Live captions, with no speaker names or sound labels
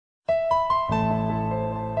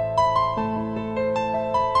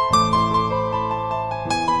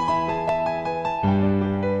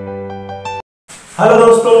Hello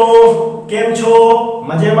दोस्तों, केम छो?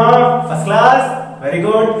 मजे में? First class, very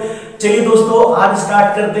good. चलिए दोस्तों, आज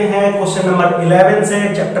स्टार्ट करते हैं क्वेश्चन नंबर 11 से।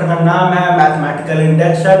 चैप्टर का नाम है मैथमेटिकल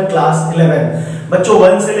इंडक्शन, क्लास 11। बच्चों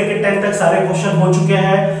 1 से लेकर 10 तक सारे क्वेश्चन हो चुके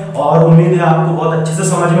हैं और उम्मीद है आपको बहुत अच्छे से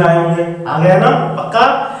समझ में आए होंगे। आ गया ना? पक्का?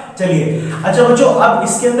 चलिए, अच्छा बच्चों, अब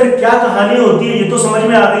इसके अंदर क्या कहानी होती है ये तो समझ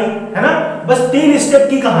में आ गई है ना। बस 3 स्टेप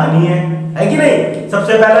की कहानी है कि नहीं?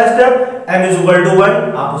 सबसे पहला step n is equal to 1,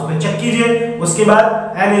 आप उस पर चेक कीजिए। उसके बाद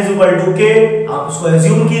n is equal to k, आप उसको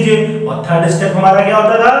एज्यूम कीजिए। और थर्ड स्टेप हमारा क्या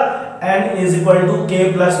होता था? n is equal to k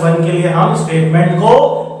plus 1 के लिए हम स्टेटमेंट को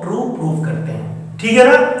ट्रू प्रूव करते हैं। ठीक है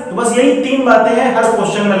ना? तो बस यही 3 बातें हैं, हर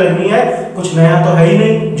क्वेश्चन में लगनी है। कुछ नया तो है ही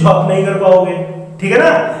नहीं जो आप नहीं कर पाओगे। ठीक है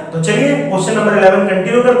ना? तो चलिए क्वेश्चन नंबर 11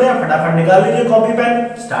 कंटिन्यू करते हैं। फटाफट निकाल लीजिए कॉपी पेन,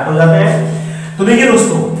 स्टार्ट हो जाते हैं। तो देखिए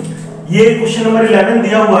दोस्तों, ये क्वेश्चन नंबर 11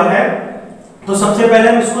 दिया हुआ है। तो सबसे पहले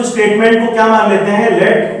हम इसको स्टेटमेंट को क्या मान लेते हैं?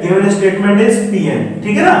 Late given statement is Pn।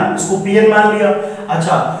 ठीक है ना? इसको Pn मान लिया।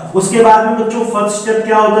 अच्छा, उसके बाद में बच्चों फर्स्ट स्टेप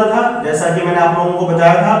क्या होता था? जैसा कि मैंने आप लोगों को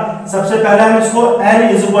बताया था, सबसे पहले हम इसको n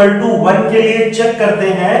is equal to 1 के लिए चेक करते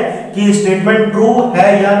हैं कि स्टेटमेंट ट्रू है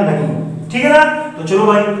या नहीं। ठीक है ना? तो चलो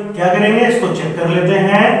भाई क्या करेंगे, इसको चेक कर लेते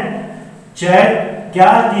हैं। चेक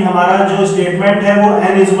क्या कि हमारा जो स्टेटमेंट है वो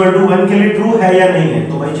n is equal to 1 के लिए ट्रू है या नहीं है।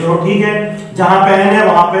 तो भाई चलो ठीक है, जहां पे n है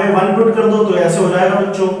वहां पे 1 पुट कर दो। तो ऐसे हो जाएगा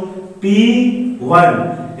बच्चों, P1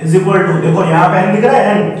 is equal to, देखो यहाँ पे n दिख रहा है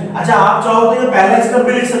n। अच्छा, आप चाहो तो ये पहला स्टेप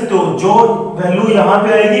भी लिख सकते हो, जो वैल्यू यहाँ पे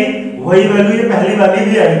आएगी वही वैल्यू ये पहली वाली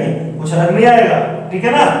भी आएगी, कुछ अलग नहीं आएगा। ठीक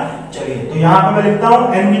है ना? चलिए, तो यहाँ पे मैं लिखता हूँ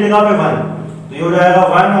n की जगह पे 1, तो ये हो जाएगा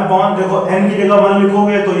 1 अपॉन, देखो n की जगह 1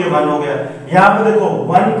 लिखोगे तो ये 1 हो गया। यहाँ पे देखो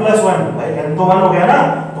 1 + 1, भाई n तो 1 हो गया ना,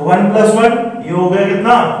 तो 1 + 1 ये हो गया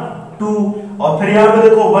कितना? 2। और फिर यहाँ पे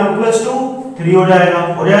देखो 1 + 2 3 हो जाएगा।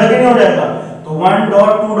 हो जाएगा कि नहीं हो जाएगा? तो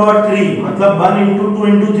 1.2.3 मतलब 1 × 2 ×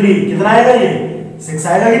 3 कितना आएगा? ये 6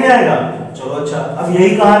 आएगा कि नहीं आएगा? चलो अच्छा, अब यही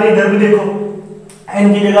कहानी इधर भी देखो, n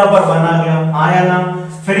की जगह पर 1 आ गया, आया ना।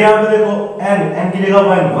 फिर यहाँ पे देखो n की जगह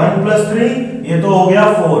 1 + 3 ये तो हो गया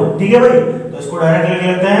 4। ठीक है भाई, तो इसको डायरेक्ट लिख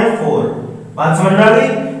लेते हैं 4। बात समझ में आ गई?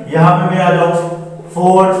 यहाँ पे भी आ जाओ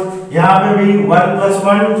 4, यहाँ पे भी 1 +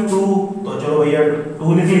 1 2, तो चलो भैया 2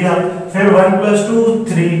 लिख लिया। फिर 1 + 2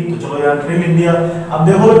 3, तो चलो यार 3 लिख दिया। अब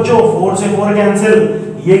देखो बच्चों 4 से 4 कैंसिल,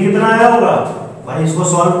 ये कितना आया होगा भाई? इसको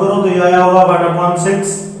सॉल्व करो तो ये आया होगा 1/6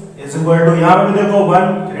 इज इक्वल टू, यहाँ पे देखो 1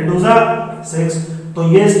 3 2 6। तो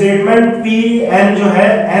ये स्टेटमेंट Pn जो है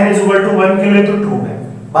n is equal to 1 के लिए तो ट्रू है।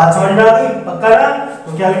 बात समझ में आ गई? पक्का ना?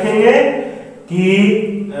 तो क्या लिखेंगे कि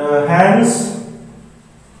hence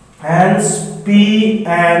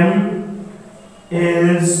Pn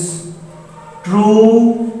is true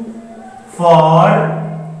for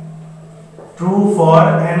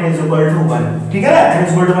n is equal to 1। ठीक है ना? n is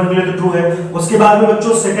equal to 1 के लिए तो ट्रू है। उसके बाद में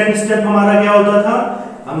बच्चों सेकंड स्टेप हमारा क्या होता था?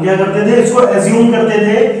 हम क्या करते थे? इसको एज्यूम करते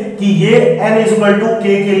थे कि ये n is equal to k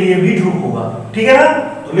के लिए भी ट्रू होगा। ठीक है ना?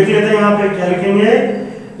 तो लिख लेते हैं यहाँ पे, क्या लिखेंगे?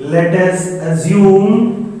 let us assume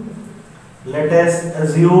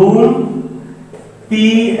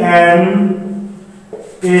Pn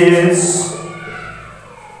is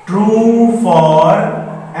true for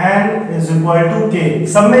n is equal to k।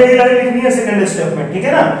 सब में यही लाइन लिखनी है सेकंड स्टेप में। ठीक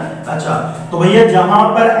है ना? अच्छा, तो भैया जहां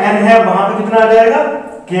पर n है वहां पे कितना आ जाएगा?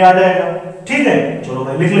 k आ जाएगा। ठीक है, चलो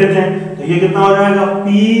भाई लिख लेते हैं। तो ये कितना हो जाएगा?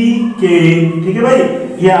 pk। ठीक है भाई,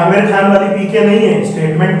 ये आमिर खान वाली pk नहीं है,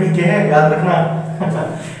 स्टेटमेंट pk है, याद रखना।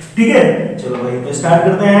 ठीक है, चलो भाई तो स्टार्ट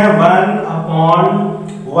करते हैं।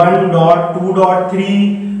 1/1.2.3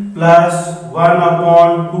 प्लस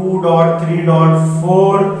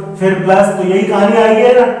 1/2.3.4 फिर प्लस, तो यही कहानी आई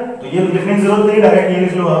है ना, तो ये लिखने की जरूरत नहीं, डायरेक्ट ये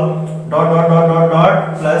लिख लो आप, dot dot dot dot dot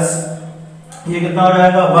plus ये कितना हो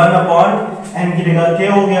जाएगा? 1/n की जगह k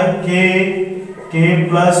हो गया, k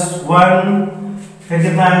 + 1, फिर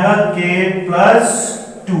कितना आएगा? k +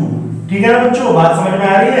 2। ठीक है ना बच्चों? बात समझ में आ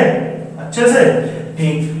रही है अच्छे से?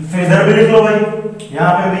 ठीक, फिर इधर भी लिख लो भाई,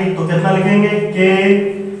 यहाँ पे भी, तो कितना लिखेंगे? k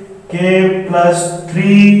 +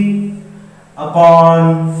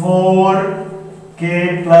 3/4 k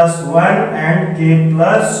 + 1 and k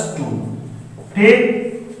 + 2। ठीक,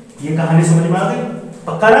 ये कहानी समझ में आ गई?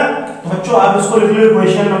 पक्का ना? तो बच्चों आप इसको लिख लो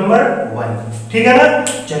इक्वेशन नंबर 1। ठीक है ना?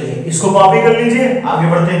 चलिए इसको कॉपी कर लीजिए, आगे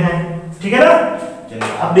बढ़ते हैं। ठीक है ना? चलिए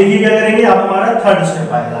अब देखिए क्या करेंगे। अब हमारा थर्ड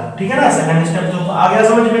स्टेप आएगा। ठीक है ना? सेकंड स्टेप तो आ गया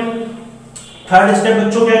समझ में। थर्ड स्टेप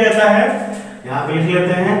बच्चों क्या कहता है? यहाँ पे लिख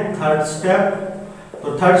लेते हैं थर्ड स्टेप। तो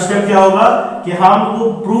थर्ड स्टेप क्या होगा कि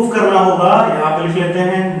हमको प्रूव करना होगा। यहाँ पे लिख लेते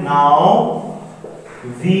हैं now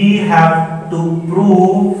we have to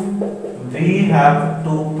prove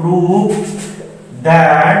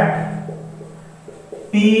that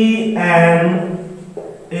Pn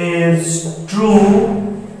is true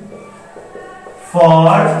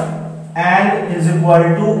for n is equal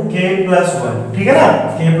to k plus 1, ठीक है ना।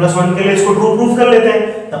 k plus 1 के लिए इसको ट्रू प्रूफ कर लेते हैं,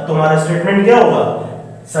 तब तुम्हारा स्टेटमेंट क्या होगा,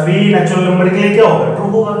 सभी नेचुरल नंबर के लिए क्या होगा, ट्रू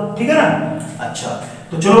होगा, ठीक है ना। अच्छा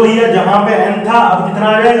तो चलो भैया, जहां पे n था अब कितना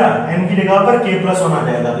आ जाएगा, n की जगह पर k plus 1 आ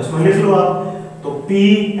जाएगा, तो इसमें लिख लो आप। तो p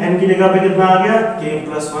n की जगह पे कितना आ गया, k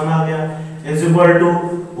plus 1 आ गया, is equal to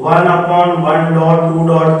 1 upon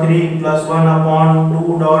 1.2.3 plus 1 upon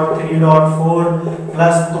 2.3.4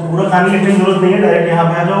 plus, तो पूरा खाने लिखने की जरूरत नहीं है, डायरेक्ट यहाँ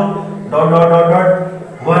पे आ जाओ, dot dot dot dot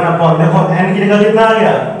 1 upon, देखो n की जगह कितना आ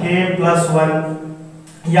गया, k plus 1,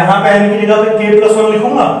 यहाँ पे n की जगह पे k plus 1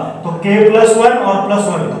 लिखूंगा तो k plus 1 और plus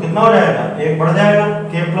 1 तो कितना हो जाएगा, एक बढ़ जाएगा,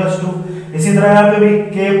 k plus 2। इसी तरह यहाँ पे भी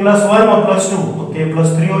k plus 1 और plus 2 तो k plus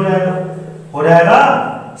 3 हो जाएगा,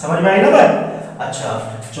 समझ में आई ना बात। अच्छा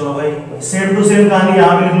चलो भाई, सेम टू सेम कहानी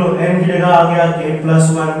यहाँ पे लिख लो, n की जगह आ गया k plus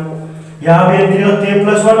 1, यहाँ पे n की जगह k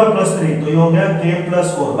plus 1 और plus 3 तो ये हो गया k plus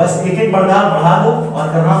 4, बस एक एक बढ़ा दो और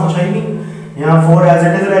करना कुछ है नहीं, यहाँ 4 एज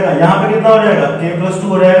इट इज रहेगा, यहाँ पे कितना हो जाएगा, k plus 2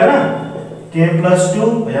 हो जाएगा ना, k plus 2,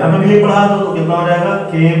 यहाँ पे भी एक बढ़ा दो तो कितना हो जाएगा,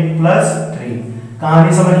 k plus 3।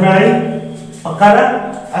 कहानी समझ में आई, पक्का ना।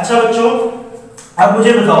 अच्छा बच्चों अब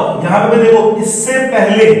मुझे बताओ, यहाँ पे देखो इससे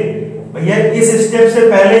पहले भैया, इस स्टेप से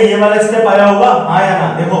पहले ये वाला स्टेप आया होगा, हाँ या ना,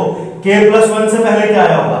 देखो k plus 1 से पहले क्या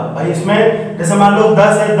आया होगा भाई, इसमें जैसे मान लो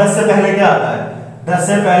 10 है, 10 से पहले क्या आता है, 10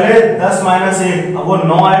 से पहले 10 minus 1, अब वो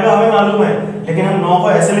 9 आएगा हमें मालूम है, लेकिन हम 9 को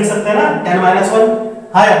ऐसे लिख सकते हैं ना 10 minus 1,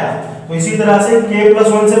 हाँ या ना। तो इसी तरह से k plus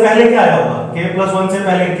 1 से पहले क्या आया होगा, k plus 1 से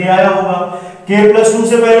पहले k आया होगा, k plus 2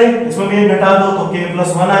 से पहले इसमें भी एक घटा दो तो k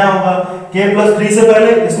plus 1 आया होगा, k plus 3 से पहले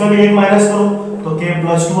इसमें भी एक माइनस करो तो k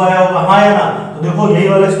plus 2 आया होगा, हाँ या ना। तो देखो यही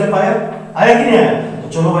वाला स्टेप आया कि नहीं आया। तो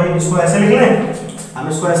चलो भाई इसको ऐसे लिख लें, हम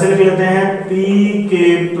इसको ऐसे लिख लेते हैं, pk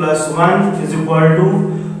plus 1 is equal to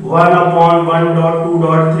 1 upon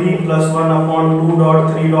 1.2.3 plus 1 upon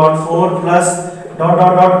 2.3.4 plus dot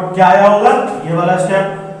dot dot क्या आया होगा, ये वाला step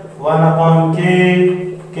 1 upon k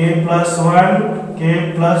plus 1 k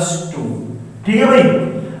plus 2, ठीक है भाई।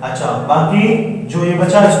 अच्छा बाकी जो ये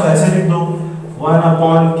बचा इसको ऐसे लिख दो, 1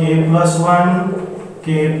 upon k plus 1 k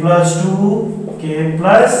plus 2 k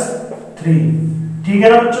plus 3, ठीक है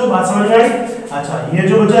ना बच्चों, बात समझ में आई। अच्छा ये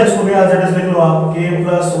जो बचा इसको भी एज इट इज लिख लो आप, k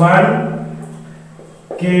plus 1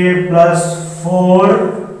 k plus 4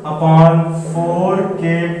 upon 4 k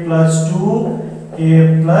plus 2 k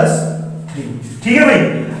plus 3, ठीक है भाई।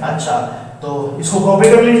 अच्छा तो इसको कॉपी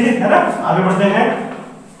कर लीजिए, है ना, आगे बढ़ते हैं।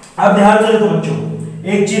 अब ध्यान से देखो बच्चों,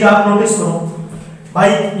 एक चीज आप नोटिस करो भाई,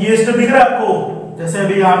 ये स्टेप दिख रहा है आपको, जैसे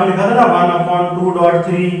अभी यहाँ पे लिखा था ना 1 upon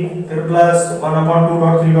 2.3 फिर प्लस 1 upon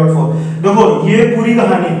 2.3.4, देखो ये पूरी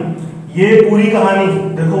कहानी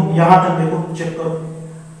देखो, यहाँ तक देखो, चेक करो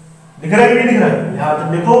दिख रहा है कि नहीं दिख रहा है, यहाँ तक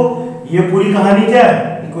देखो, ये पूरी कहानी क्या है,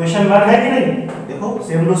 इक्वेशन 1 है कि नहीं, देखो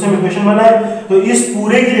सेम टू सेम इक्वेशन 1 है। तो इस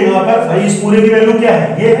पूरे की जगह पर भाई, इस पूरे की वैल्यू क्या है,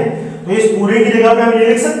 ये है, तो इस पूरे की जगह पे हम ये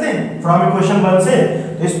लिख सकते हैं फ्रॉम इक्वेशन 1 से,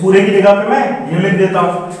 तो इस पूरे की जगह पे मैं ये लिख देता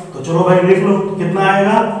हूं। तो चलो भाई लिख लो, तो कितना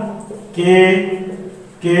आएगा,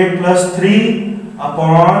 k plus 3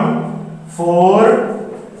 upon 4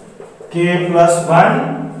 k plus 1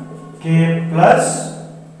 k plus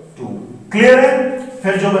 2, clear है।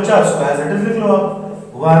 फिर जो बचा उसको एज इट इज लिख लो आप,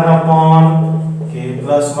 1 upon k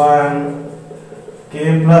plus 1 k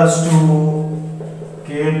plus 2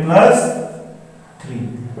 k plus 3,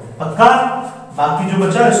 पक्का। बाकी जो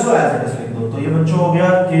बचा इसको एज इट इज लिख दो, तो ये बच्चों हो गया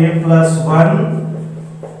k plus 1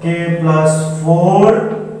 k plus 4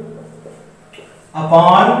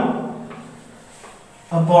 upon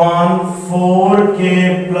 4 k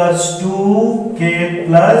plus 2 k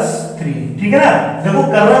plus 3, ठीक है ना। देखो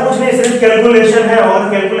करना कुछ नहीं, सिर्फ कैलकुलेशन है, और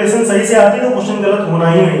कैलकुलेशन सही से आती तो क्वेश्चन गलत होना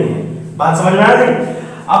ही नहीं है, बात समझ में आ गई।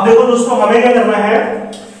 अब देखो दोस्तों, हमें क्या करना है,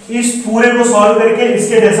 इस पूरे को सॉल्व करके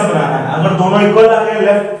इसके जैसा बनाना है। अगर दोनों इक्वल आ गए,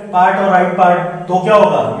 लेफ्ट पार्ट और राइट पार्ट, तो क्या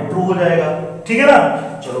होगा, ये ट्रू हो जाएगा, ठीक है ना।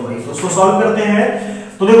 चलो भाई तो उसको सॉल्व करते हैं।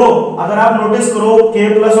 तो देखो अगर आप नोटिस करो, k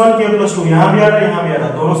plus 1 k plus 2 यहाँ भी आ रहा है, यहाँ भी आ रहा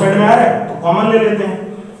है, दोनों साइड में आ रहा है, तो कॉमन ले लेते हैं।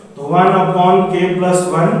 तो 1 upon k plus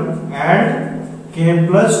 1 and k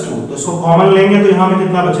plus 2, तो इसको कॉमन लेंगे तो यहाँ में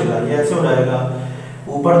कितना बचेगा, ये ऐसे हो जाएगा,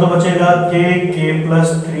 ऊपर तो बचेगा k plus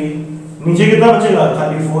 3, नीचे कितना बचेगा,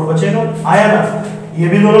 खाली 4 बचेगा, आया ना। ये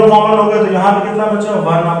भी दोनों कॉमन हो गए, तो यहाँ पे कितना बचा,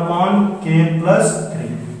 1 upon k plus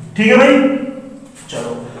 3, ठीक है भाई।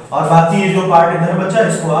 चलो और बाकी ये जो पार्ट इधर बचा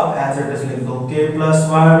इसको आप एज इट इज लिख दो, k plus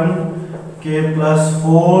 1 k plus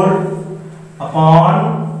 4 upon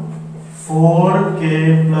 4 k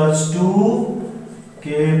plus 2 k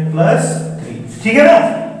plus 3, ठीक है ना।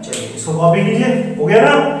 चलिए इसको कॉपी कीजिए, हो गया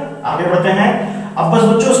ना। आगे बढ़ते हैं। अब बस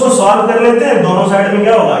बच्चों इसको सॉल्व कर लेते हैं, दोनों साइड में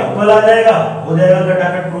क्या होगा, इक्वल आ जाएगा, हो जाएगा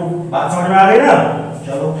कटाकट प्रूफ। बात समझ में आ गई ना?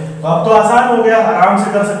 चलो तो अब तो आसान हो गया, आराम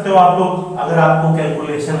से कर सकते हो आप लोग, अगर आपको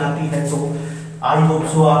कैलकुलेशन आती है तो। आई होप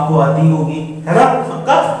सो आपको आती होगी, है ना?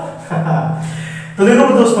 पक्का? तो देखो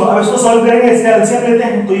दोस्तों, अब इसको सॉल्व करेंगे, इसका एलसीएम लेते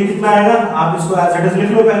हैं। तो ये कितना आएगा, आप इसको एज इट इज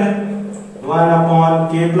लिख लो पहले, 1 upon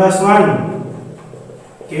k plus 1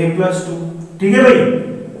 k plus 2, ठीक है भाई?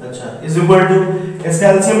 अच्छा, इज इक्वल टू, इसका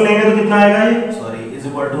एलसीएम लेंगे तो कितना आएगा ये, सॉरी इज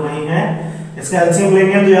इक्वल टू नहीं है, इसका एलसीएम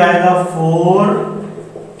लेंगे तो ये आएगा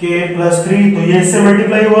 4k प्लस 3, तो ये इससे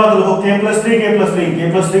मल्टीप्लाई हुआ तो देखो k plus 3 k plus 3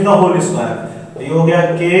 k plus 3 का होल स्क्वायर, तो ये हो गया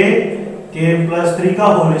k प्लस 3 का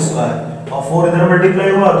होल स्क्वायर, और 4 इधर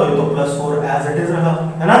मल्टीप्लाई हुआ तो ये तो प्लस 4 एज इट इज रहा,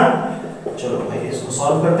 है ना? चलो भाई इसको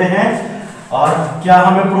सॉल्व करते हैं, और क्या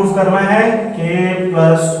हमें प्रूफ करना है, k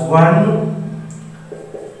plus 1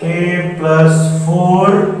 k plus 4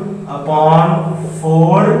 upon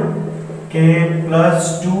 4 k plus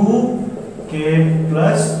 2 k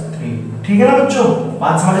plus 3, ठीक है ना बच्चों?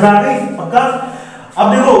 बात समझ में आ गई? पक्का?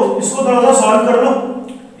 अब देखो इसको थोड़ा सा सॉल्व कर लो,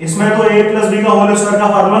 इसमें तो a प्लस b का होल स्क्वायर का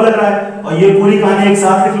फार्मूला लग रहा है, और ये पूरी कहानी एक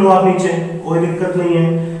साथ लिख लो आप नीचे, कोई दिक्कत नहीं है।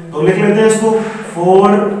 तो लिख लेते हैं इसको,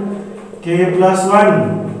 4k plus 1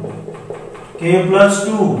 k plus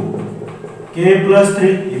 2 k plus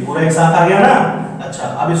 3, ये पूरा एक साथ आ गया ना? अच्छा,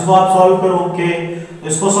 अब इसको आप सॉल्व करो k, तो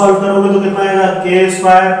इसको सॉल्व करोगे तो कितना आएगा, k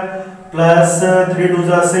square plus 3 2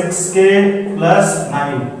 6k plus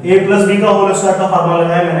 9, a plus b का होल स्क्वायर का फार्मूला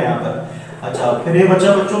लगाया मैंने यहाँ पर। अच्छा, फिर ये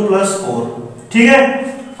बचा बच्चों प्लस 4, ठीक है?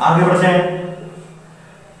 आगे बढ़ते हैं,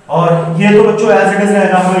 और ये तो बच्चों एज इट इज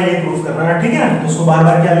रहेगा, हमें ये प्रूफ करना है, ठीक है ना? तो उसको बार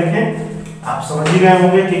बार क्या लिखें, आप समझ ही गए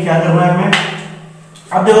होंगे कि क्या करना है हमें।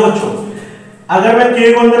 अब देखो बच्चों, अगर मैं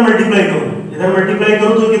k को अंदर मल्टीप्लाई करूं, इधर मल्टीप्लाई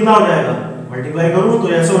करूं तो कितना हो जाएगा, मल्टीप्लाई करूं तो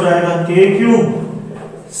ऐसे हो जाएगा k cube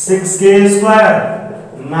 6k square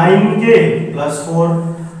 9k plus 4,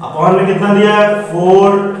 upon में कितना दिया है,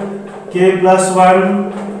 4k plus 1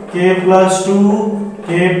 k plus 2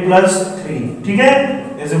 k plus 3, ठीक है?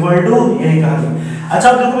 इज इक्वल टू, यही कहानी। अच्छा,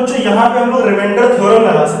 अब देखो बच्चों, यहाँ पे हम लोग रिमाइंडर थ्योरम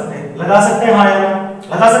लगा सकते हैं, हाँ या ना?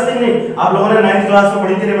 लगा सकते हैं नहीं? आप लोगों ने 9th क्लास में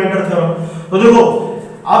पढ़ी थी रिमाइंडर थ्योरम। तो देखो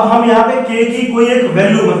अब हम यहाँ पे k की कोई एक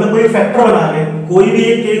वैल्यू, मतलब कोई फैक्टर बना ले, कोई भी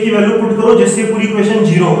एक k की वैल्यू पुट करो जिससे पूरी इक्वेशन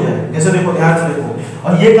 0 हो जाए। जैसे देखो, ध्यान से देखो,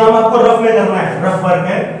 और ये काम आपको रफ में करना है, रफ वर्क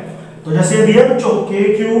है। तो जैसे ये दिया बच्चों, k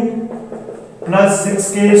cube plus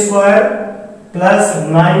 6k square plus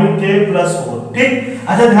 9k plus 4, ठीक?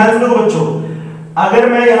 अच्छा ध्यान से देखो बच्चों, अगर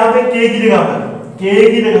मैं यहाँ पे k की जगह पर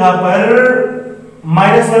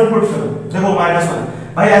 -1 पुट करूं, देखो -1,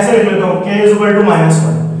 भाई ऐसे लिख लेता हूं, k इज इक्वल टू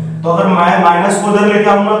 -1, तो अगर मैं माइनस को उधर लेके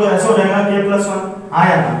आऊंगा तो ऐसा हो जाएगा k प्लस 1, हाँ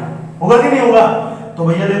या ना? होगा कि नहीं होगा? तो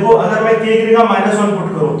भैया देखो, अगर मैं k की जगह -1 पुट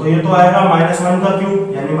करूं तो ये तो आएगा -1 का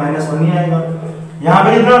क्यूब, यानी -1 ही आएगा। यहाँ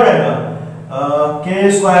पे कितना हो जाएगा,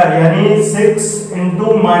 k स्क्वायर यानी 6 इंटू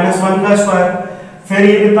 -1 का स्क्वायर, फिर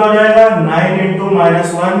ये कितना हो जाएगा, 9 इंटू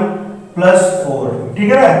 -1 प्लस 4,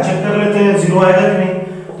 ठीक है ना? चेक कर लेते हैं 0 आएगा कि नहीं।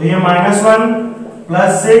 तो ये -1 प्लस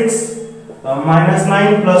 6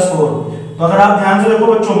 -9 प्लस 4, तो अगर आप ध्यान से देखो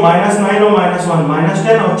बच्चों, -9 और -1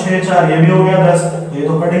 -10 और 6 4, ये भी हो गया 10, तो ये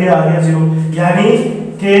तो कट गया, आ गया 0, यानी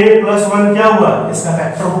k प्लस 1 क्या हुआ, इसका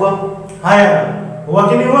फैक्टर हुआ, हाँ यार? हुआ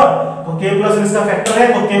कि नहीं हुआ? तो k प्लस इसका फैक्टर है,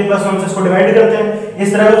 तो k प्लस 1 से इसको डिवाइड करते हैं।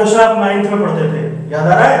 इस तरह का क्वेश्चन आप 9th में पढ़ते थे, याद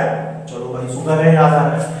आ रहा है? चलो भाई शुक्र है याद आ रहा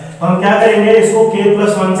है। तो हम क्या करेंगे, इसको k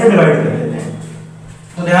प्लस 1 से डिवाइड कर लेते हैं।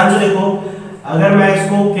 तो ध्यान से देखो, अगर मैं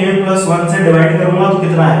इसको k प्लस 1 से डिवाइड करूंगा तो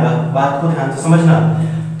कितना आएगा, बात को ध्यान से समझना।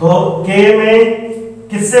 तो k में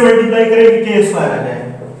किससे मल्टीप्लाई करेंगे, k स्क्वायर आ जाए,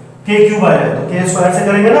 k क्यूब आ जाए, तो k स्क्वायर से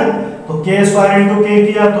करेंगे ना, तो k स्क्वायर इनटू k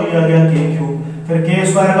किया तो ये आ गया k क्यूब, फिर k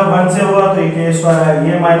स्क्वायर का 1 से होगा तो ये k स्क्वायर है,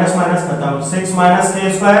 ये माइनस माइनस खत्म, 6 माइनस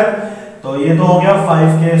k स्क्वायर, तो ये तो हो गया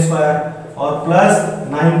 5k स्क्वायर और प्लस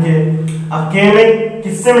 9k। अब k में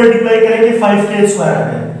किससे मल्टीप्लाई करेंगे, 5k स्क्वायर आ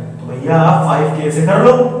गया, तो भैया आप 5k से कर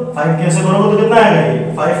लो, 5k से करोगे तो कितना आएगा, ये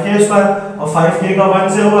 5k स्क्वायर, और 5k का 1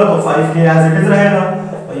 से होगा तो 5k एज इट इज रहेगा,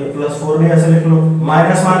 और ये प्लस 4 भी ऐसे लिख लो,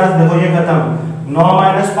 माइनस माइनस देखो ये खत्म, 9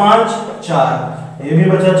 माइनस 5 4, ये भी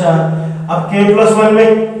बचा 4। अब k प्लस 1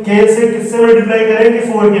 में k से किससे मल्टीप्लाई करेंगे,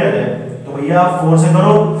 4k आ जाए, तो भैया आप 4 से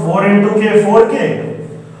करो, 4 इंटू k 4k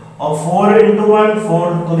और 4 इंटू 1 4,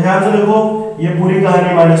 तो ध्यान से देखो ये पूरी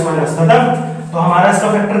कहानी माइनस माइनस खत्म। तो हमारा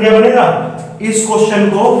इसका फैक्टर क्या बनेगा, इस क्वेश्चन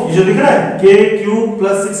को ये जो दिख रहा है k cube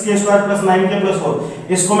plus 6k square plus 9k plus 4,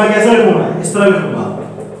 इसको मैं कैसे लिखूंगा, इस तरह लिखूंगा,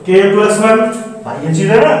 k प्लस 1, भाई ये चीज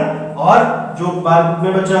है ना, और जो बाद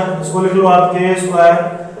में बचा इसको लिख लो आप k square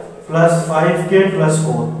plus 5k plus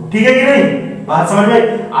 4, ठीक है कि नहीं, बात समझ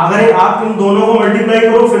में? अगर आप इन दोनों को मल्टीप्लाई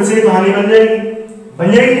करो फिर से कहानी बन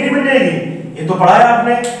जाएगी कि नहीं बन जाएगी? ये तो पढ़ा है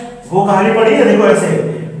आपने, वो कहानी पढ़ी है, देखो ऐसे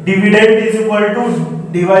dividend is equal to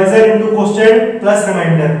divisor into coefficient plus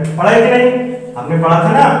remainder, पढ़ा है कि नहीं? हमने पढ़ा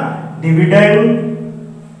था ना, dividend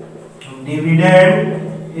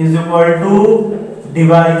is equal to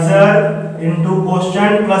divisor into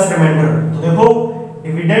coefficient plus remainder. तो देखो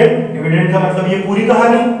डिविडेंड का मतलब ये पूरी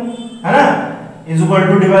कहानी है ना, इज इक्वल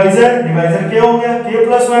टू डिवाइजर क्या हो गया k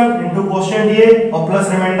प्लस 1 इनटू कोएफिशिएंट ये और प्लस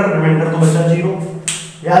रिमाइंडर तो बचा 0।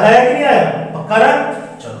 याद आया कि नहीं आया? पक्का ना?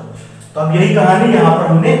 चलो, तो अब यही कहानी यहाँ पर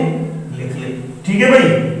हमने लिख ली, ठीक है भाई।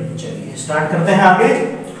 चलिए स्टार्ट करते हैं आगे।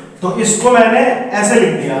 तो इसको मैंने ऐसे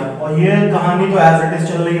लिख दिया और ये कहानी तो एज इट इज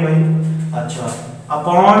चल रही है भाई। अच्छा,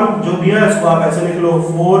 अपॉन जो दिया इसको आप ऐसे लिख लो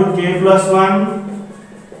 4k plus 1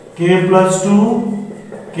 k plus 2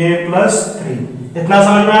 k plus 3। इतना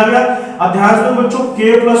समझ में आ गया? अब ध्यान से बच्चों k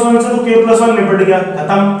प्लस 1 से तो k प्लस 1 निपट गया,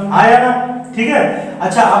 खत्म, आया ना? ठीक है।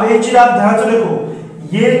 अच्छा, अब एक चीज आप ध्यान से देखो,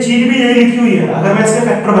 ये चीज भी यही लिखी हुई है। अगर मैं इसके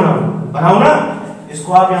फैक्टर बनाऊं ना,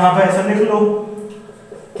 इसको आप यहां पे ऐसा लिख लो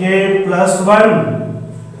k plus 1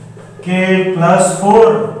 k plus 4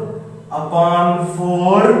 upon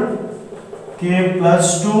 4 k plus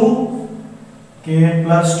 2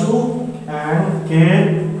 and k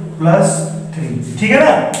plus 3। ठीक है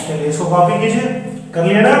ना? चलिए इसको कॉपी कीजिए, कर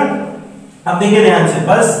लिया ना? अब देखिए ध्यान से,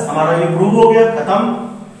 बस हमारा ये प्रूव हो गया, खत्म।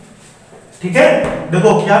 ठीक है, देखो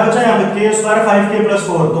क्या बचा यहाँ पे k स्क्वायर 5k प्लस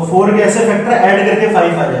 4, तो 4 के ऐसे फैक्टर ऐड करके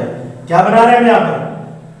 5 आ जाए। क्या बना रहे हैं हम यहाँ पर?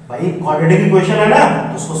 भाई क्वाड्रेटिक इक्वेशन है ना,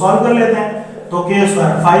 तो उसको सॉल्व कर लेते हैं। तो k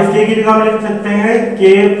स्क्वायर 5k की जगह हम लिख सकते हैं k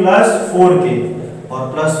प्लस 4k और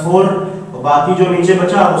प्लस 4, तो बाकी जो नीचे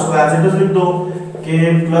बचा उसको एज इट इज लिख दो k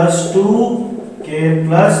plus 2 k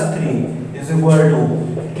plus 3 is equal to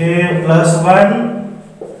k plus 1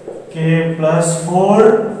 k plus 4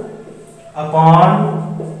 upon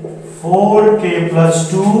 4k plus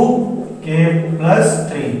 2 k plus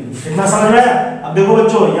 3। कितना समझ में आया? अब देखो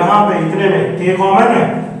बच्चों, यहाँ पे इतने में k कॉमन है,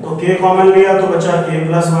 तो k कॉमन लिया तो बचा k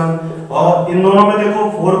प्लस 1, और इन दोनों में देखो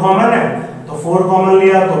 4 कॉमन है, तो 4 कॉमन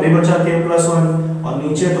लिया तो भी बचा k प्लस 1, और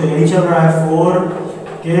नीचे तो यही चल रहा है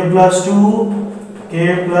 4k plus 2 k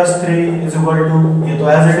plus 3 is equal to, ये तो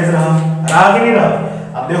एज इट इज रहा कि नहीं रहा?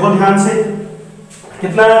 अब देखो ध्यान से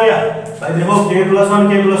कितना आ गया भाई, देखो k प्लस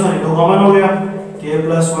 1 तो कॉमन हो गया k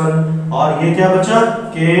प्लस 1, और ये क्या बचा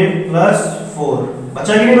k प्लस 4,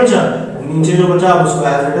 बचा कि नहीं बचा? नीचे जो बचा उसको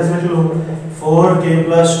एज इट इज लिख लो 4k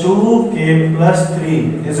plus 2 k plus 3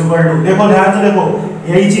 is equal to, देखो ध्यान से देखो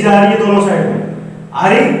यही चीज आ रही है दोनों साइड में आ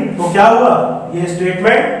रही, तो क्या हुआ? ये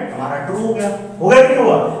स्टेटमेंट हमारा ट्रू हो गया कि नहीं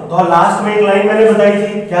हुआ? तो लास्ट में एक लाइन मैंने बताई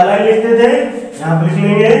थी, क्या लाइन लिखते थे? यहां पर लिख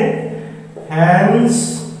लेंगे hence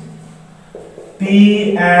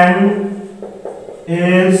Pn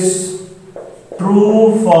is true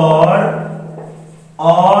for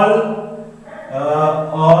all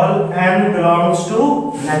n belongs to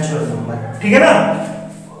natural number। ठीक है ना?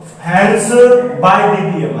 hence by the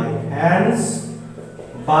PMI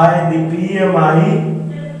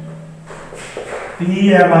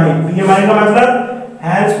का मतलब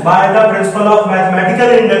hence by the principle of mathematical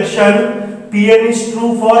induction Pn is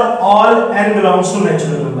true for all n belongs to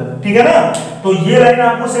natural number। ठीक है ना? तो ये लाइन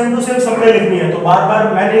आपको सेम टू सेम सब में लिखनी है, तो बार बार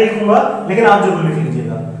मैं नहीं लिखूंगा, लेकिन आप जरूर लिख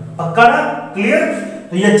लीजिएगा, पक्का ना? क्लियर?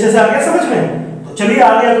 तो ये अच्छे से आ गया समझ में? तो चलिए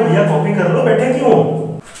आ गया तो भैया कॉपी कर लो, बैठे क्यों?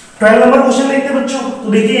 12 नंबर क्वेश्चन देखते हैं बच्चों।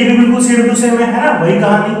 तो देखिए ये भी बिल्कुल सेम टू सेम है ना, वही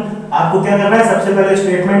कहानी। आपको क्या करना है, सबसे पहले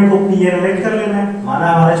स्टेटमेंट को Pn राइट कर लेना है, माना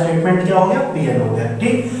हमारा स्टेटमेंट क्या हो गया? Pn हो गया।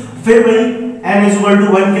 ठीक, फिर वही n इज इक्वल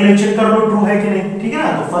टू 1 के लिए चेक कर लो ट्रू है कि नहीं। ठीक है ना?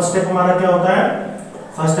 तो फर्स्ट स्टेप हमारा क्या होता है?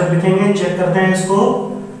 फर्स्ट स्टेप लिखेंगे, चेक करते हैं इसको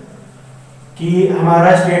कि हमारा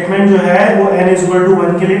स्टेटमेंट जो है वो n इज इक्वल टू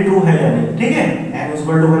 1 के लिए ट्रू है या नहीं। ठीक है, n इज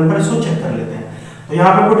इक्वल टू 1 पर इसको चेक कर लेते हैं। तो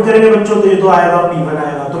यहाँ पे पुट करेंगे बच्चों, तो ये तो आएगा P1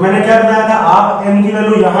 आएगा। तो मैंने क्या बताया था, आप n की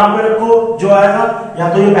वैल्यू यहाँ पे रखो जो आएगा, या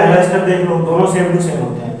तो ये पहला स्टेप देख लो, दोनों सेम टू सेम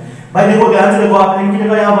होते हैं। भाई देखो ध्यान से देखो, आप n की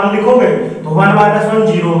जगह यहाँ 1 लिखोगे तो 1 माइनस 1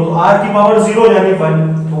 0, तो r की पावर 0 यानी 1,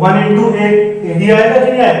 तो 1 इंटू a ही आएगा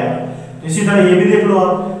कि नहीं आएगा? तो इसी तरह ये भी देख लो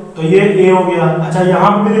आप, तो ये a हो गया। अच्छा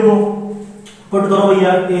यहाँ पे देखो, पुट करो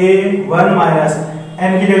भैया a 1 माइनस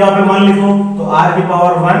n की जगह पे 1 लिखो, तो r की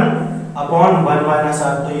पावर 1 अपॉन 1 माइनस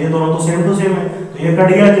r, तो ये दोनों तो सेम टू सेम है, तो ये कट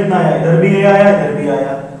गया, कितना आया? इधर भी a आया, इधर भी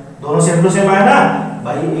आया, दोनों सेम टू सेम आया ना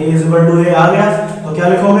भाई। a is equal to a आ गया, तो क्या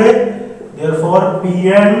लिखोगे? Therefore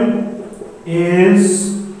Pn is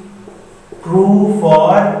true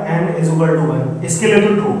for n is equal to 1, इसके लिए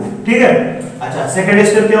तो ट्रू। ठीक है। अच्छा सेकंड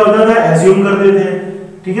स्टेप क्या होता था? एज्यूम कर देते हैं।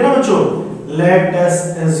 ठीक है ना बच्चों? let us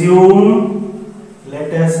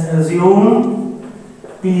assume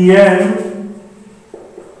Pn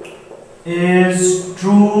is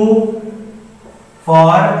true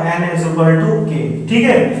for n is equal to k। ठीक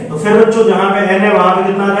है, तो फिर बच्चों जहां पे n है वहां पे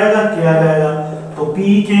कितना आ जाएगा, k आ जाएगा। तो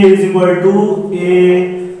pk is equal to a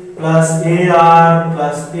plus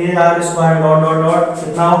ar square dot dot dot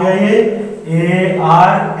कितना हो गया ये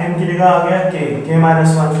ar n की जगह आ गया k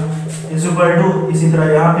minus 1 is equal to, इसी तरह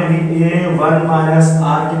यहाँ पे भी a1 माइनस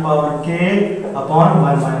r की power k upon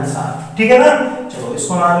 1 minus r। ठीक है ना, चलो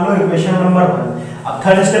इसको मान लो इक्वेशन नंबर 1। अब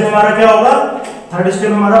थर्ड स्टेप हमारा क्या होगा, थर्ड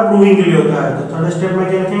स्टेप हमारा प्रूविंग के लिए होता है। तो थर्ड स्टेप में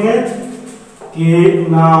क्या लिखेंगे कि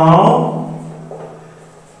now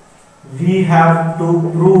we have to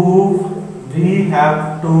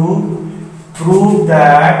prove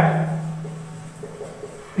that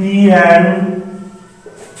Pn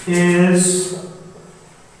is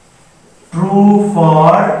true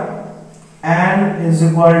for n is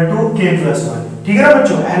equal to k plus 1। ठीक है ना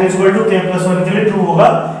बच्चों, n is equal to k plus 1 के लिए ट्रू होगा,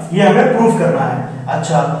 ये हमें प्रूफ करना है।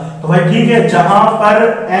 अच्छा तो भाई ठीक है, जहां पर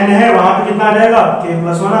n है वहां पे कितना आ जाएगा, k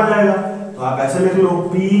plus 1 आ जाएगा। तो आप ऐसे लिख लो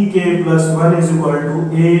pk plus 1 is equal to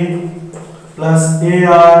a plus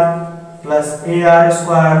ar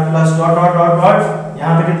square plus dot dot dot dot,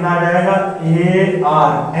 यहाँ पे कितना आ जाएगा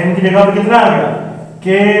ar, n की जगह पे कितना आ गया k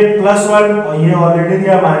plus 1, और ये ऑलरेडी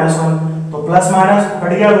दिया माइनस 1, तो प्लस माइनस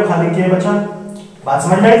कट गया तो खाली k बचा। बात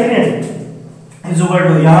समझ में आई कि नहीं, इज इक्वल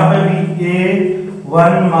टू यहाँ पे भी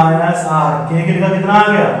a1 माइनस r, k की जगह कितना आ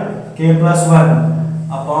गया k plus 1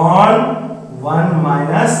 upon 1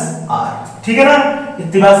 minus r। ठीक है ना,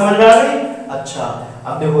 इतनी बात समझ में आ गई। अच्छा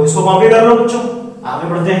अब देखो इसको कॉपी कर लो बच्चों, आगे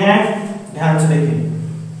बढ़ते हैं, ध्यान से देखिए।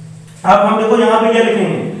 अब हम देखो यहाँ पे क्या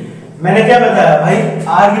लिखेंगे, मैंने क्या बताया भाई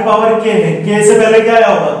r की पावर k है, k से पहले क्या आया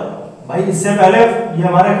होगा भाई, इससे पहले ये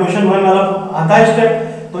हमारा क्वेश्चन 1 वाला आता है स्टेप,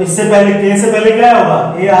 तो इससे पहले k से पहले क्या आया होगा,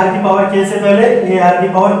 ar की पावर k से पहले ar की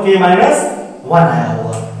पावर k माइनस 1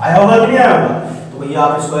 आया होगा कि नहीं आया होगा। तो भैया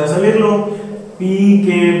आप इसको ऐसा लिख लो pk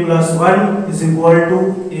plus 1 is equal to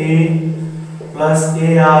a plus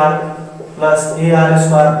ar plus ar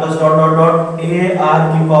square plus dot dot dot ar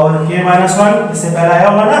की पावर k माइनस 1, इससे पहले आया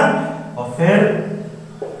होगा ना, और फिर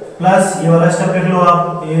प्लस ये वाला स्टेप लिख लो आप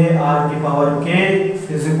ar की power k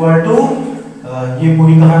is equal to, ये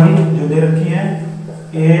पूरी कहानी जो दे रखी है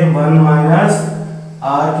a1 माइनस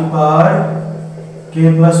r की पावर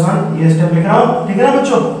k प्लस 1, ये स्टेप लिख रहा हूं, ठीक है ना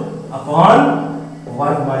बच्चों, अपॉन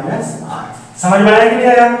 1 माइनस r। समझ में आया कि नहीं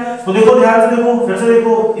आया। तो देखो ध्यान से देखो, फिर से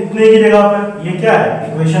देखो, इतने की जगह पर ये क्या है,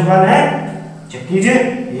 इक्वेशन 1 है, चेक कीजिए,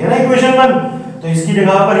 ये ना इक्वेशन 1, तो इसकी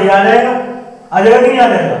जगह पर ये आ जाएगा कि नहीं आ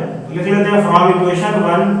जाएगा। तो लिख लेते हैं फ्रॉम इक्वेशन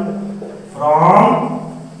 1,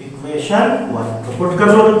 तो पुट कर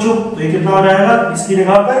लो बच्चों, तो ये कितना हो जाएगा, इसकी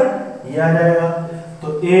जगह पर ये आ जाएगा। तो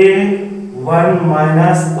a1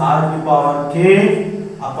 माइनस r की power k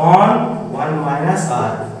upon 1 minus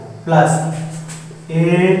r plus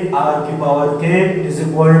ar की power k is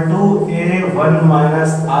equal to a1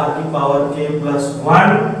 minus r की power k plus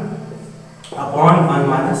 1 upon 1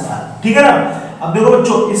 minus r। ठीक है ना। अब देखो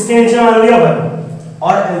बच्चों, इसके नीचे मान लिया 1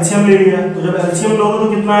 और एलसीएम ले लिया, तो जब एलसीएम लोगे तो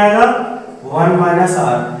कितना आएगा 1 माइनस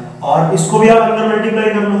r, और इसको भी आप अंदर मल्टीप्लाई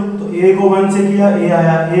कर लो, तो a को 1 से किया a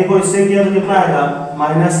आया, a को इससे किया तो कितना आएगा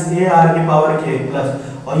माइनस ar की पावर k प्लस,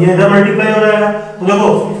 और ये इधर मल्टीप्लाई हो जाएगा। तो देखो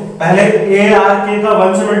पहले ar k का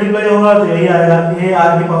 1 से मल्टीप्लाई होगा तो यही आएगा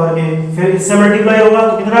ar की पावर k, फिर इससे मल्टीप्लाई होगा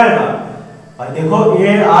तो कितना आएगा, और देखो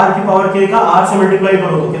ar की पावर k का r से मल्टीप्लाई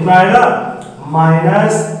करो तो कितना आएगा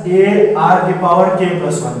माइनस ar की पावर k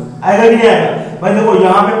प्लस 1 आएगा कि नहीं आएगा। भाई देखो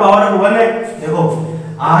यहाँ पे पावर 1 है, देखो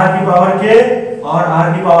r की पावर k और r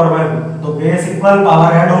की पावर 1, तो बेस इक्वल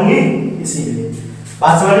पावर ऐड होंगी, इसीलिए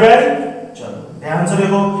बात समझ में आई। चलो ध्यान से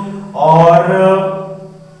देखो, और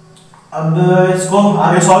अब इसको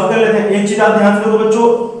आगे सॉल्व कर लेते हैं। एक चीज आप ध्यान से देखो बच्चों,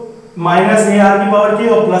 माइनस ar की पावर k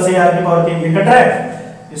और प्लस ar की पावर k ये कट रहा है,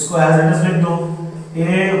 इसको एज इट इज लिख दो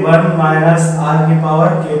a1 माइनस r की power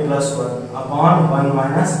k plus 1 upon 1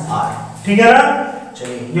 minus r। ठीक है ना।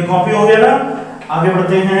 चलिए ये कॉपी हो गया ना, आगे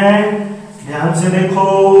बढ़ते हैं, ध्यान से देखो।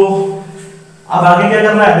 अब आगे क्या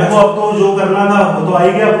करना है, देखो अब तो जो करना था वो तो आ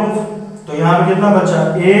ही गया प्रूफ, तो यहाँ पे कितना बचा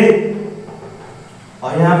a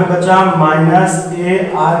और यहाँ पे बचा माइनस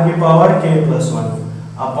ar की power k plus 1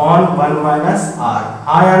 upon 1 minus r।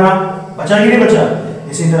 हाँ या ना, बचा कि नहीं बचा।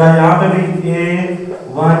 इसी तरह यहाँ पे भी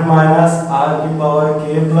a1 माइनस r की power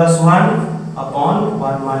k plus 1 upon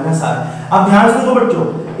 1 minus r। अब ध्यान से देखो बच्चों,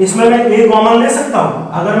 इसमें मैं a कॉमन ले सकता हूँ,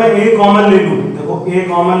 अगर मैं a कॉमन ले लूँ, देखो a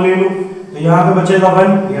कॉमन ले लूँ तो यहाँ पे बचेगा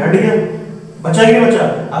 1, ये हट गया, बचा कि नहीं बचा।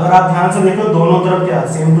 अगर आप ध्यान से देखो दोनों तरफ क्या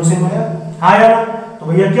सेम टू सेम है, हाँ या ना। तो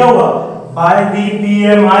भैया क्या हुआ, by the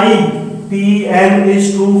PMI Pn is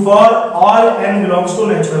true for all n belongs to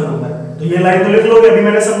natural number। तो ये लाइन तो लिख लोगे, अभी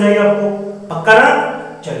मैंने समझाई आपको, पक्का ना।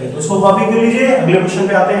 चलिए तो इसको कॉपी कर लीजिए, अगले क्वेश्चन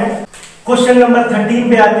पे आते हैं। क्वेश्चन नंबर 13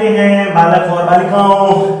 पे आते हैं, बालक और बालिकाओं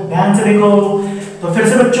ध्यान से देखो। तो फिर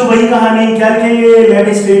से बच्चों वही कहानी, क्या लिखेंगे, लेट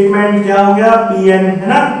स्टेटमेंट क्या हो गया, Pn है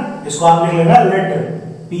ना, इसको आप लिख लेना late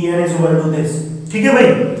Pn is equal to this, ठीक है भाई।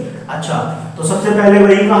 अच्छा, तो सबसे पहले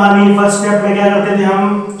वही कहानी, फर्स्ट स्टेप में क्या करते थे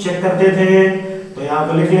हम, चेक करते थे। तो यहाँ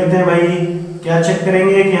पे लिख लेते हैं भाई, क्या चेक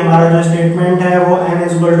करेंगे कि हमारा जो स्टेटमेंट है वो n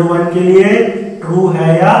इज इक्वल टू 1 के लिए ट्रू है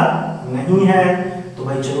या नहीं है। तो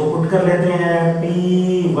भाई चलो पुट कर लेते हैं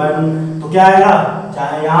P1, तो क्या आएगा,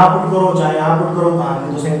 चाहे यहाँ पुट करो चाहे यहाँ पुट करो,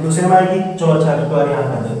 कहानी तो सेम टू सेम आएगी। चलो अच्छा एक बार यहाँ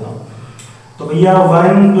कर देता हूँ। तो भैया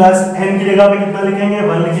 1 प्लस n की जगह पे कितना लिखेंगे,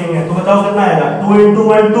 1 लिखेंगे। तो बताओ कितना आएगा, 2 into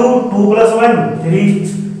 1 2, 2 plus 1 3,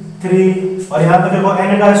 और यहाँ पे देखो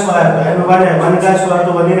n का स्क्वायर, तो n 1 है, 1 का स्क्वायर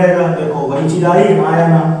तो 1 ही रहेगा। देखो वही चीज आई, आया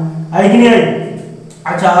ना, आई कि नहीं आई।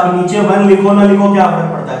 अच्छा, अब नीचे 1 लिखो ना लिखो क्या फर्क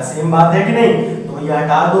पड़ता है, सेम बात है कि नहीं। तो भैया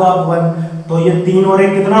हटा दो आप 1, तो ये 3 और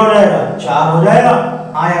 1 कितना हो जाएगा, 4 हो जाएगा,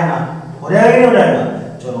 आया ना, हो जाएगा कि नहीं हो जाएगा।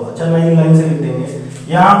 चलो अच्छा नई लाइन से लिख देंगे।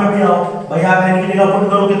 यहाँ पे भी आओ भाई, आप n की जगह पुट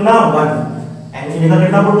करो कितना, 1, n की जगह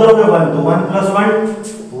कितना पुट करोगे 1, तो 1 plus 1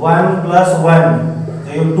 plus 1, तो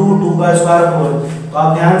ये 2, 2 का स्क्वायर 4। तो आप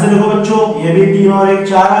ध्यान से देखो बच्चों, ये भी 3 और 1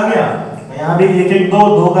 4 आ गया, यहाँ भी 1 1 2,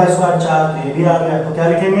 2 का स्क्वायर 4, तो ये भी आ गया। तो क्या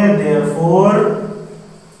लिखेंगे, therefore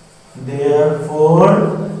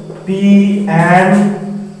Pn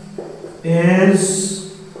is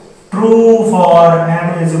true for n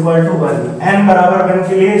is equal to 1, n बराबर 1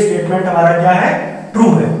 के लिए स्टेटमेंट हमारा क्या है, ट्रू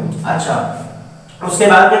है। अच्छा, उसके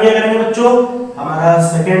बाद में क्या करेंगे बच्चों, हमारा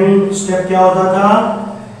सेकंड स्टेप क्या होता था,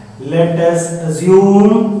 लेट अस अज्यूम,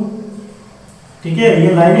 ठीक है। ये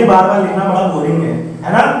लाइनें बार बार लिखना बड़ा बोरिंग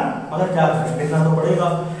है ना, मगर क्या करें, लिखना तो पड़ेगा।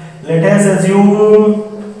 Let us assume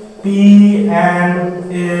Pn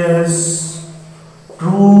is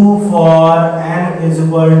true for n is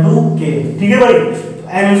equal to k, ठीक है भाई।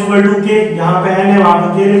 n is equal to k, यहाँ पे n है वहां पे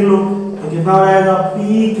k लिख लो, तो कितना हो जाएगा,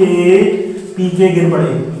 pk गिर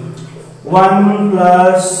पड़े 1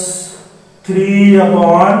 plus 3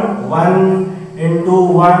 upon 1 into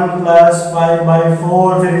 1 plus 5 by 4,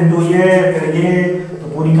 फिर into ये फिर ये, तो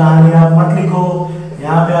पूरी कहानी आप मत लिखो,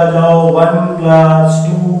 यहाँ पे आ जाओ 1 plus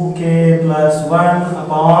 2k plus 1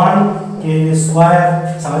 upon k square,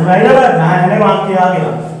 समझ में आई ना बात, यहाँ है वहां के आ गया,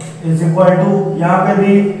 इज इक्वल टू यहाँ पे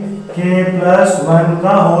भी k plus 1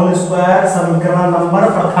 का होल स्क्वायर, समीकरण नंबर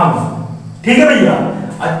प्रथम, ठीक है भैया।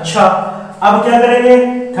 अच्छा, अब क्या करेंगे,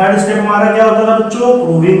 थर्ड स्टेप हमारा क्या होता था बच्चों,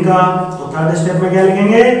 प्रूविंग का। तो थर्ड स्टेप में क्या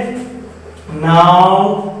लिखेंगे,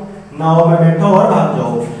 नाउ में बैठो और भाग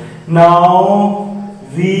जाओ, now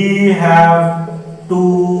we have to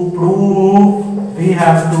prove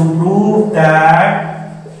that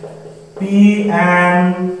Pn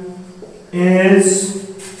is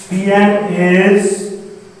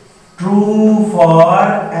true for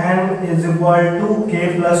n is equal to k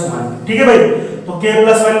plus 1, ठीक है भाई। तो k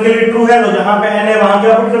plus 1 के लिए ट्रू है, तो जहां पे n है वहां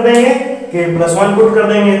क्या पुट कर देंगे, k plus 1 पुट कर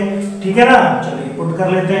देंगे, ठीक है ना। चलिए पुट कर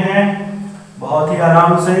लेते हैं, बहुत ही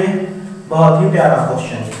आराम से, बहुत ही प्यारा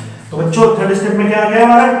क्वेश्चन। तो बच्चों थर्ड स्टेप में क्या आ गया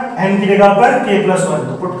हमारा, n की जगह पर k plus 1,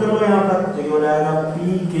 तो पुट कर लो यहाँ पर, तो ये हो जाएगा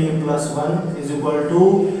pk plus 1 is equal to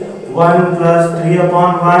 1 plus 3 upon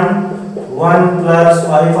 1, 1 plus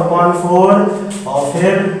 5 upon 4, और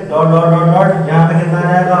फिर डॉट डॉट डॉट डॉट, यहाँ पे कितना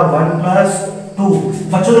आएगा 1 plus 2।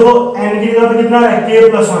 बच्चों देखो n की जगह पे कितना है, k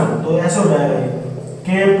plus 1, तो ऐसे हो जाएगा ये k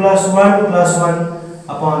plus 1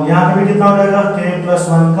 अपॉन, यहाँ पे भी कितना हो जाएगा, k plus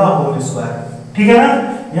 1 का होल स्क्वायर, ठीक है ना।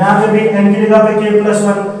 यहाँ पे भी n की जगह पे k plus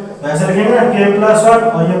 1, तो ऐसे लिखेंगे ना k plus 1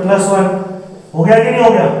 और ये plus 1, हो गया कि नहीं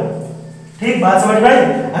हो गया, ठीक, बात समझ में आई।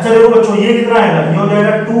 अच्छा देखो बच्चों, ये कितना आएगा, ये हो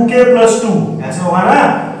जाएगा 2k plus 2, ऐसे होगा ना,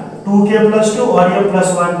 2k plus 2 और ये plus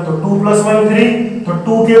 1, तो 2 plus 1 3, तो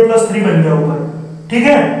 2k plus 3 बन गया ऊपर, ठीक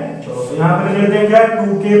है। चलो तो यहाँ पे लिख लेते हैं क्या,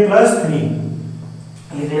 2k plus 3,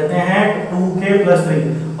 लिख लेते हैं 2k plus 3,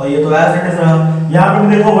 और ये तो एज इट इज रहा। यहाँ पे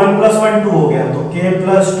देखो 1 plus 1 2 हो गया, तो k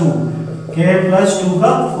plus 2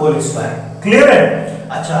 का होल स्क्वायर, क्लियर है।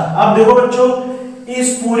 अच्छा, अब देखो बच्चों, इस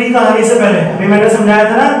पूरी कहानी से पहले, अभी मैंने समझाया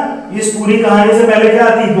था ना, इस पूरी कहानी से पहले क्या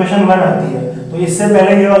आती है, इक्वेशन 1 आती है, तो इससे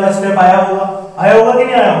पहले ये वाला स्टेप आया होगा कि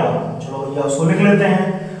नहीं आया होगा। चलो भैया उसको लिख लेते हैं,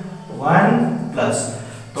 1 प्लस,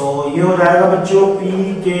 तो ये हो जाएगा बच्चों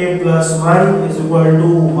pk plus 1 is equal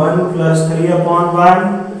to 1 plus 3 upon 1,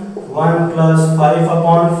 1 plus 5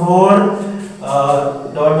 upon 4,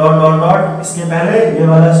 dot dot dot dot, इसके पहले ये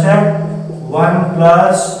वाला step 1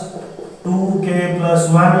 plus 2k plus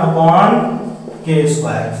 1 upon k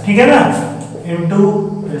square, ठीक है ना, इनटू,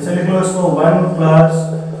 फिर से लिख लो इसको 1 plus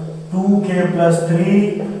 2k plus 3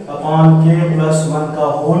 upon k plus 1 का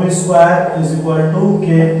whole square is equal to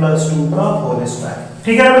k plus 2 का होल स्क्वायर,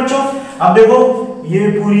 ठीक है ना बच्चों। अब देखो ये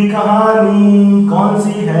पूरी कहानी कौन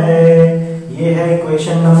सी है? ये है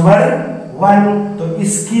इक्वेशन नंबर 1। तो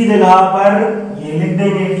इसकी जगह पर ये लिख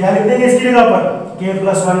देंगे, क्या लिख देंगे इसकी जगह पर?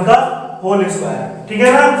 k+1 का होल स्क्वायर। ठीक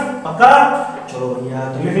है ना, पक्का? चलो भैया,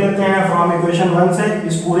 तो लिख लेते हैं फ्रॉम इक्वेशन 1 से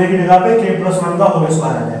इस पूरे की जगह पे k+1 का होल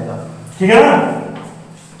स्क्वायर आ जाएगा। ठीक है ना,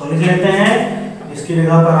 तो लिख लेते हैं, इसकी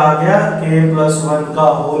जगह पर आ गया k+1 का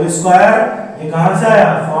होल स्क्वायर। ये कहां से आया?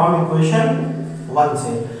 फ्रॉम इक्वेशन 1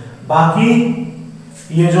 से। बाकी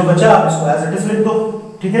ये जो बचा इसको एज इट इज लिख दो।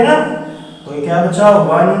 ठीक है ना, तो ये क्या बचा?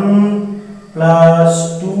 1 प्लस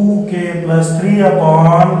 2k+3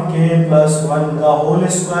 अपॉन k+1 का whole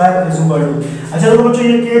square is equal to. अच्छा तो बच्चों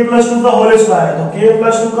ये k+2 का होल स्क्वायर है, तो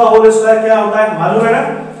k+2 का होल स्क्वायर क्या होता है मालूम है ना?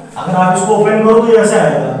 अगर आप इसको ओपन करो तो ऐसे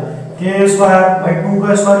आएगा k स्क्वायर बाय 2 का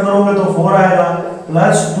स्क्वायर करोगे तो 4 आएगा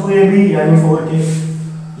प्लस 2ab यानी 4k।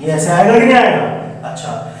 ये ऐसे आएगा कि नहीं आएगा?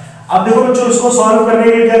 अच्छा अब देखो बच्चों, इसको सॉल्व करने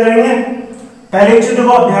के लिए क्या करेंगे? पहले एक चीज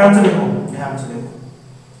देखो, आप ध्यान से देखो, ध्यान से देखो।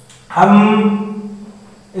 हम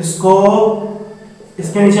इसको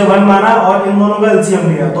इसके नीचे 1 माना और इन दोनों का एलसीएम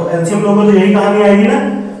लिया, तो एलसीएम लोगे तो यही कहानी आएगी ना।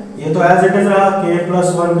 ये तो एज इट इज रहा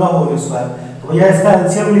k+1 का होल स्क्वायर, तो भैया इसका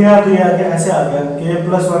एलसीएम लिया तो ये आगे ऐसे आ गया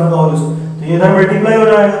k+1 का होल स्क्वायर, तो ये इधर मल्टीप्लाई हो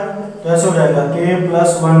जाएगा, तो ऐसे हो जाएगा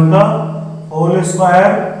k+1 का होल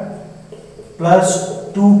स्क्वायर प्लस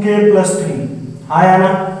 2k+3। हाँ या ना,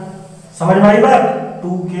 समझ में आई बात?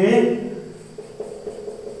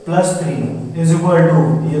 2k+3 इज इक्वल टू,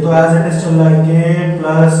 ये तो एज इट इज चल रहा है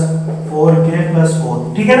k+4k+4।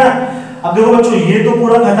 ठीक है ना। अब देखो बच्चों, ये तो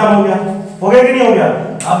पूरा खत्म हो गया कि नहीं हो गया?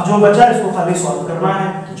 अब जो बचा इसको खाली सॉल्व करना है,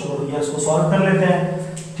 तो चलो भैया इसको सॉल्व कर लेते हैं।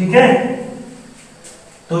 ठीक है,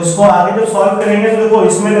 तो इसको आगे जब सॉल्व करेंगे तो देखो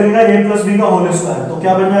इसमें लगेगा a+b का होल स्क्वायर, तो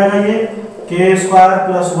क्या बन जाएगा? ये k² +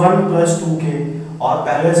 1 + 2k, और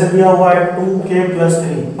पहले से दिया हुआ है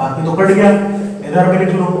 2k+3, बाकी तो कट गया। इधर भी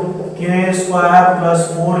लिख लो k² +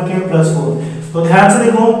 4k+4। तो ध्यान से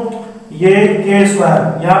देखो, ये k²,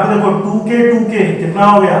 यहाँ पे देखो 2k कितना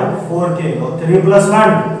हो गया? 4k, और 3 +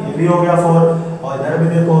 1 ये भी हो गया 4, और इधर भी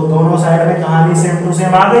देखो दोनों साइड में कहानी सेम टू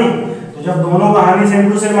सेम आ गई। तो जब दोनों कहानी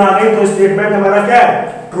सेम टू सेम आ गई तो स्टेटमेंट हमारा क्या है?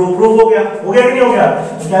 ट्रू प्रूफ हो गया कि नहीं हो गया?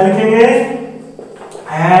 तो क्या लिखेंगे?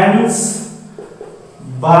 Hence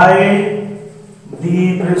by the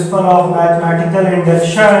principle of mathematical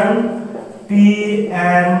induction,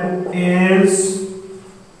 Pn is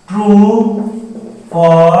true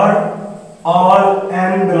for all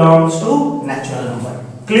n belongs to natural number।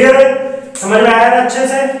 Clear है? समझ में आया ना अच्छे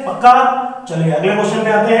से? पक्का? चलिए अगले क्वेश्चन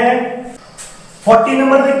पे आते हैं। 40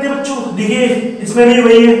 नंबर देखते हैं बच्चों। देखिए इसमें भी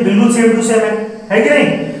वही है, बिल्कुल सेम टू सेम है कि नहीं?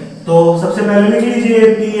 तो सबसे पहले लिख लीजिए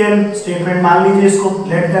Pn स्टेटमेंट, मान लीजिए इसको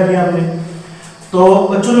लेट कर लिया हमने। तो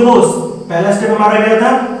बच्चों देखो पहला स्टेप हमारा क्या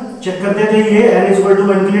था? चेक करते थे ये n =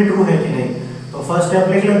 1 के लिए ट्रू है कि नहीं। तो फर्स्ट स्टेप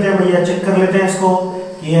लिख लेते हैं भैया, चेक कर लेते हैं इसको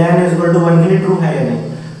कि n = 1 के लिए ट्रू है या नहीं।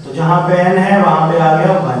 तो जहां पे n है वहां पे आ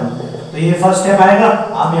गया 1, तो ये फर्स्ट स्टेप आएगा।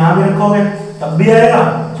 आप यहां भी रखोगे तब भी आएगा,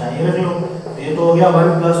 चाहिए रख लो। तो ये तो हो गया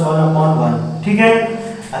 1 + 1/1। ठीक है।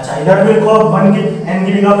 अच्छा इधर भी लिखो 1 की n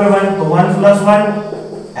की जगह पे 1, तो 1 + 1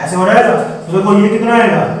 ऐसे हो जाएगा। तो देखो ये कितना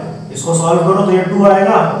आएगा? इसको सॉल्व करो तो ये 2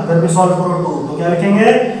 आएगा, इधर भी सॉल्व करो 2, तो क्या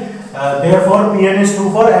लिखेंगे? therefore Pn is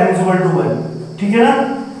true for n = 1। ठीक है ना?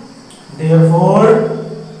 therefore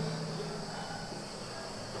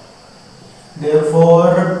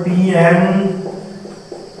Pn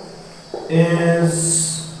is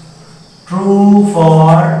true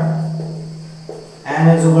for n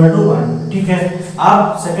 = 1। ठीक है। अब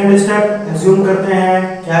सेकंड स्टेप एज्यूम करते हैं।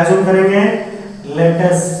 क्या एज्यूम करेंगे? let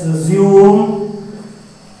us assume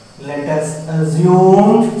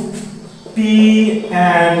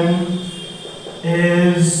Pn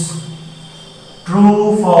is true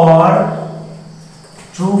for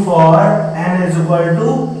n =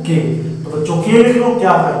 k। तो बच्चों k लिख लो,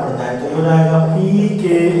 क्या फर्क पड़ता है? तो ये हो जाएगा Pk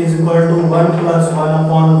 = 1 +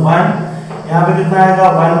 1/1। यहाँ पे कितना आएगा?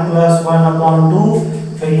 1 + 1/2।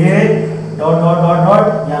 फिर ये डॉट डॉट डॉट डॉट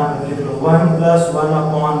यहाँ पे लिख लो 1 +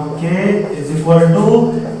 1/k =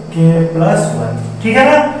 k+1। ठीक है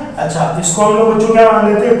ना? अच्छा इसको हम लोग बच्चों क्या मान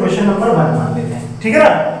लेते हैं? क्वेश्चन नंबर 1 मान लेते हैं। ठीक है ना?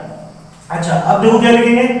 अच्छा अब देखो क्या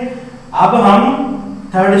लिखेंगे? अब हम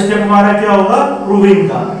थर्ड स्टेप हमारा क्या होगा? प्रूविंग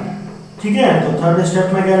का। ठीक है, तो थर्ड स्टेप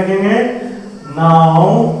में क्या लिखेंगे? Now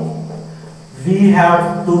we have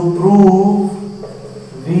to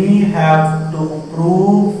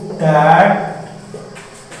prove that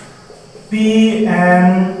Pn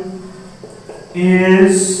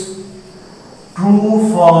is true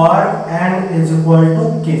for n =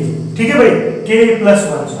 k। ठीक है भाई,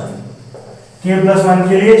 k+1 सॉरी, k+1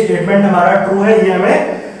 के लिए स्टेटमेंट हमारा ट्रू है, ये हमें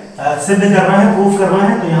सिद्ध करना है, प्रूफ करना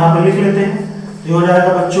है। तो यहां पे लिख लेते हैं तो ये हो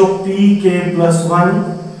जाएगा बच्चों pk plus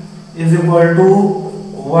 1 is equal to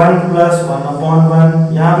 1 plus 1 upon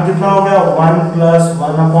 1। यहाँ पे कितना हो गया 1 प्लस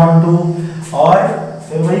 1 अपॉन 2 और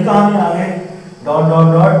फिर वही कहानी आगे डॉट डॉट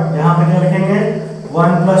डॉट, यहाँ पे क्या लिखेंगे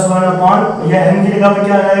 1 प्लस 1 अपॉन, या n की जगह पे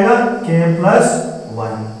क्या आ जाएगा k प्लस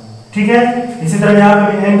 1। ठीक है, इसी तरह यहाँ पे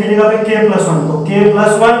भी n की जगह पे k प्लस 1, तो k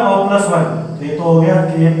प्लस 1 और प्लस 1, तो ये तो हो गया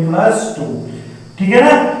k प्लस 2। ठीक है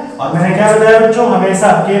ना। और मैंने क्या बताया बच्चों, हमेशा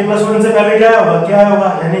k प्लस 1 से पहले क्या होगा, क्या होगा,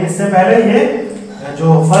 यानी इससे पहले ये जो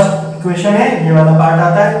फर्स्ट इक्वेशन है ये वाला पार्ट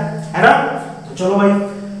आता है ना। तो चलो भाई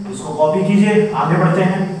इसको कॉपी कीजिए, आगे बढ़ते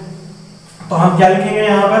हैं। तो हम क्या लिखेंगे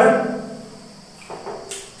यहाँ पर,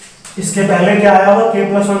 इसके पहले क्या आया होगा, k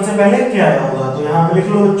प्लस 1 से पहले क्या आया होगा, तो यहाँ पे लिख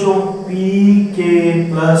लो बच्चों pk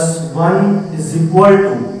plus 1 is equal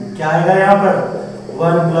to क्या आएगा यहाँ पर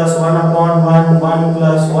 1 plus 1 upon 1, 1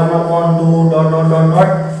 plus 1 upon 2 dot dot dot dot,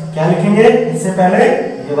 क्या लिखेंगे इससे पहले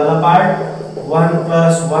ये वाला part 1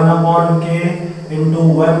 plus 1 upon k into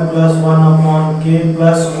 1 plus 1 upon k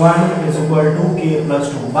plus 1 is equal to k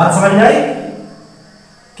plus 2। बात समझ में आई,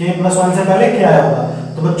 k प्लस 1 से पहले क्या आया होगा।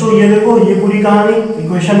 तो बच्चों ये देखो, ये पूरी कहानी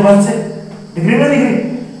इक्वेशन 1 से दिख रही ना, दिख रही,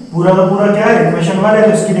 पूरा का पूरा क्या है इक्वेशन 1 है,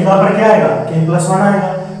 तो इसकी जगह पर क्या आएगा k प्लस 1 आएगा।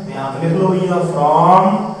 तो यहाँ पे लिख लो भैया फ्रॉम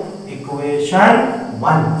इक्वेशन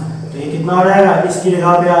 1, तो ये कितना हो जाएगा, इसकी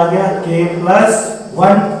जगह पे आ गया k प्लस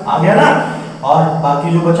 1 आ गया ना, और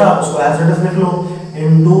बाकी जो बचा उसको एज इट इज लिख लो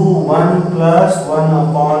into 1 plus 1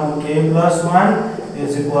 upon k plus 1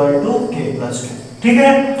 is equal to k plus 2। ठीक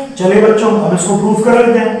है, चलिए बच्चों अब इसको प्रूफ कर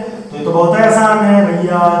लेते हैं। तो ये तो बहुत आसान है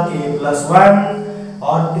भैया, k प्लस 1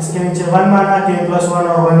 और इसके नीचे 1 माना, k प्लस 1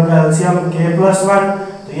 और 1 का एलसीएम k प्लस 1,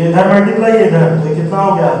 तो ये इधर मल्टीप्लाई इधर, तो ये कितना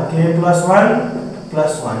हो गया k प्लस 1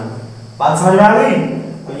 प्लस 1। बात समझ में आ गई,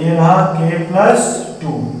 तो ये रहा k प्लस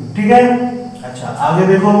 2। ठीक है, अच्छा आगे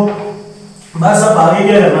देखो, बस अब आगे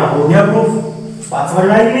क्या करना, हो गया प्रूफ। बात समझ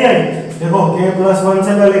में आई कि नहीं आई, देखो k प्लस 1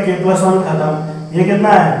 से पहले k प्लस 1 खत्म, ये कितना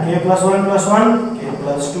है k plus 1 plus 1 k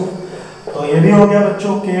plus 2, तो ये भी हो गया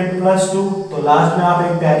बच्चों k प्लस 2। तो लास्ट में आप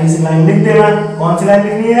एक प्यारी सी लाइन लिख देना, कौन सी लाइन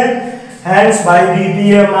लिखनी है, hence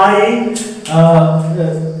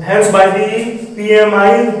by the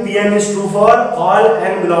PMI Pm is true for all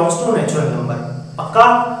n belongs to natural number। पक्का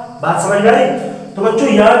बात समझ में आई। तो बच्चों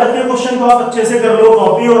याद रखिए, क्वेश्चन को आप अच्छे से कर लो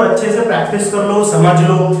कॉपी और अच्छे से प्रैक्टिस कर लो, समझ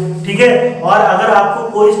लो। ठीक है, और अगर आपको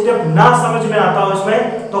कोई स्टेप ना समझ में आता हो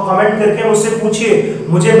इसमें तो कमेंट करके मुझसे पूछिए,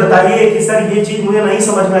 मुझे बताइए कि सर ये चीज मुझे नहीं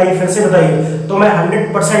समझ में आई, फिर से बताइए, तो मैं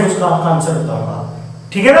 100% उसका आपका आंसर बताऊंगा।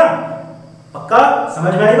 ठीक है ना, पक्का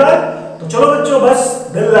समझ में आई बात। तो चलो बच्चों बस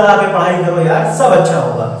दिल लगा के पढ़ाई करो यार, सब अच्छा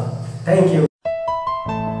होगा। Thank you.